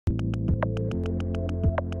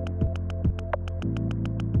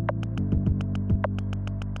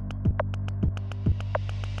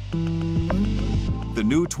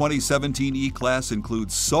new 2017 E-Class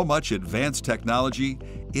includes so much advanced technology,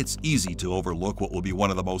 it's easy to overlook what will be one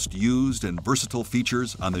of the most used and versatile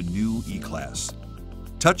features on the new E-Class.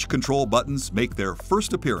 Touch control buttons make their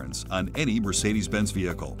first appearance on any Mercedes-Benz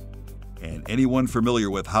vehicle. And anyone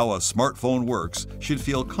familiar with how a smartphone works should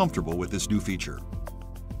feel comfortable with this new feature.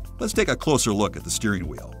 Let's take a closer look at the steering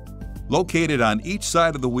wheel. Located on each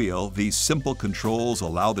side of the wheel, these simple controls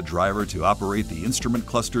allow the driver to operate the instrument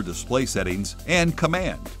cluster display settings and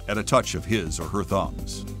command at a touch of his or her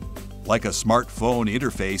thumbs. Like a smartphone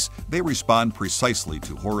interface, they respond precisely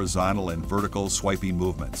to horizontal and vertical swiping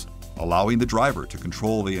movements, allowing the driver to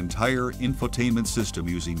control the entire infotainment system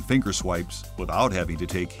using finger swipes without having to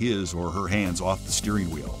take his or her hands off the steering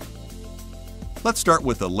wheel. Let's start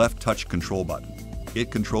with the left touch control button. It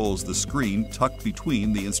controls the screen tucked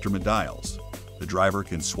between the instrument dials. The driver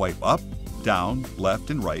can swipe up, down,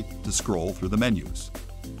 left, and right to scroll through the menus.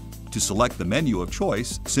 To select the menu of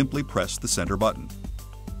choice, simply press the center button.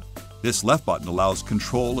 This left button allows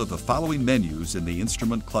control of the following menus in the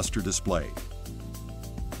instrument cluster display.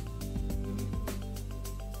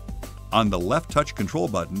 On the left touch control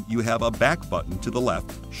button, you have a back button to the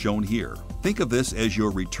left, shown here. Think of this as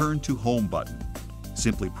your Return to Home button.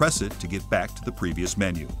 Simply press it to get back to the previous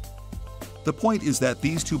menu. The point is that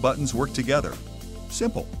these two buttons work together.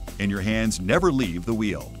 Simple, and your hands never leave the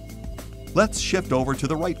wheel. Let's shift over to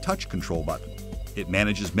the right touch control button. It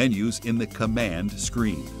manages menus in the command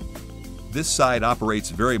screen. This side operates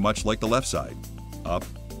very much like the left side. Up,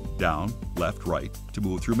 down, left, right to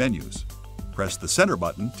move through menus. Press the center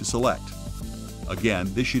button to select.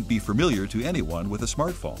 Again, this should be familiar to anyone with a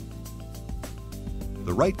smartphone.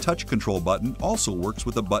 The right touch control button also works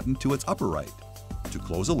with a button to its upper right. To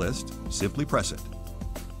close a list, simply press it.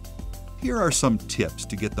 Here are some tips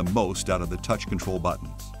to get the most out of the touch control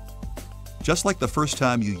buttons. Just like the first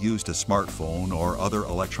time you used a smartphone or other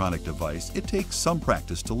electronic device, it takes some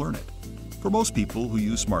practice to learn it. For most people who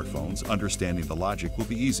use smartphones, understanding the logic will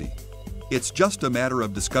be easy. It's just a matter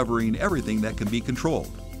of discovering everything that can be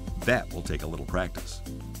controlled. That will take a little practice.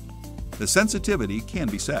 The sensitivity can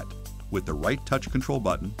be set. With the right touch control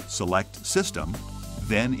button, select System,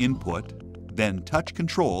 then Input, then Touch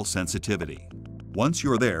Control Sensitivity. Once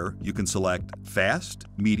you're there, you can select Fast,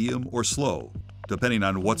 Medium, or Slow, depending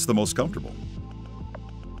on what's the most comfortable.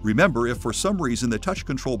 Remember, if for some reason the touch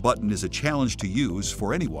control button is a challenge to use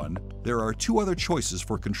for anyone, there are two other choices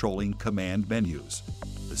for controlling command menus: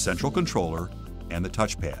 the central controller and the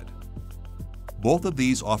touchpad. Both of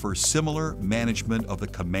these offer similar management of the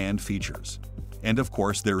command features. And of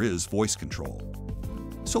course, there is voice control.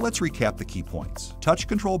 So let's recap the key points. Touch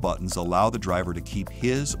control buttons allow the driver to keep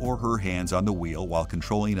his or her hands on the wheel while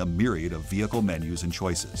controlling a myriad of vehicle menus and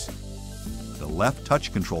choices. The left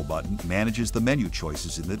touch control button manages the menu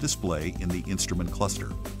choices in the display in the instrument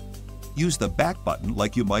cluster. Use the back button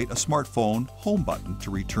like you might a smartphone home button to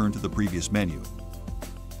return to the previous menu.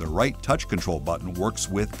 The right touch control button works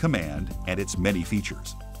with command and its many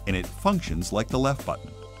features, and it functions like the left button.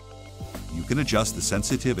 You can adjust the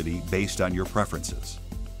sensitivity based on your preferences.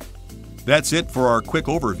 That's it for our quick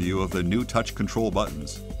overview of the new touch control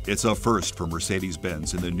buttons. It's a first for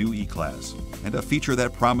Mercedes-Benz in the new E-Class, and a feature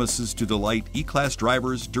that promises to delight E-Class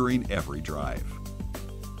drivers during every drive.